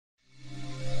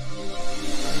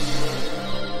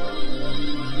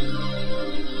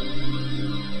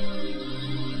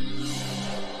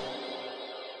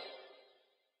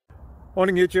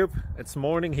Morning YouTube, it's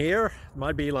morning here. It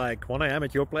might be like 1 a.m.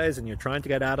 at your place and you're trying to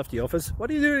get out of the office.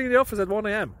 What are you doing in the office at 1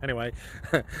 a.m? Anyway,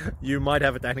 you might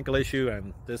have a technical issue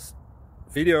and this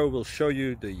video will show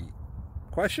you the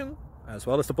question as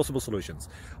well as the possible solutions.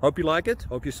 Hope you like it,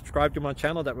 hope you subscribe to my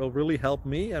channel. That will really help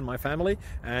me and my family,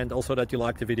 and also that you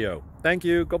like the video. Thank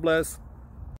you, God bless.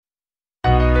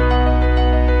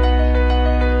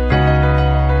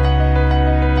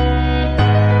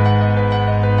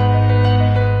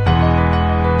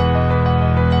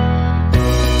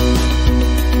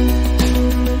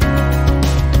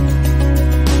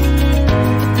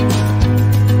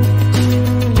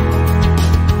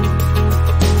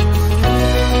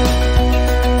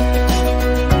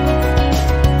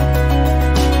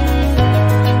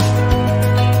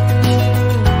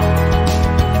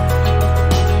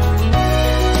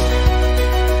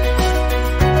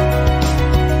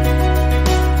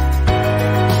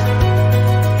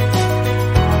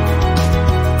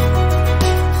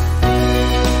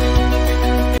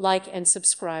 Like and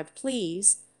subscribe,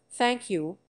 please. Thank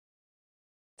you.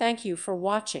 Thank you for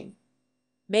watching.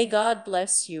 May God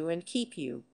bless you and keep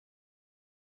you.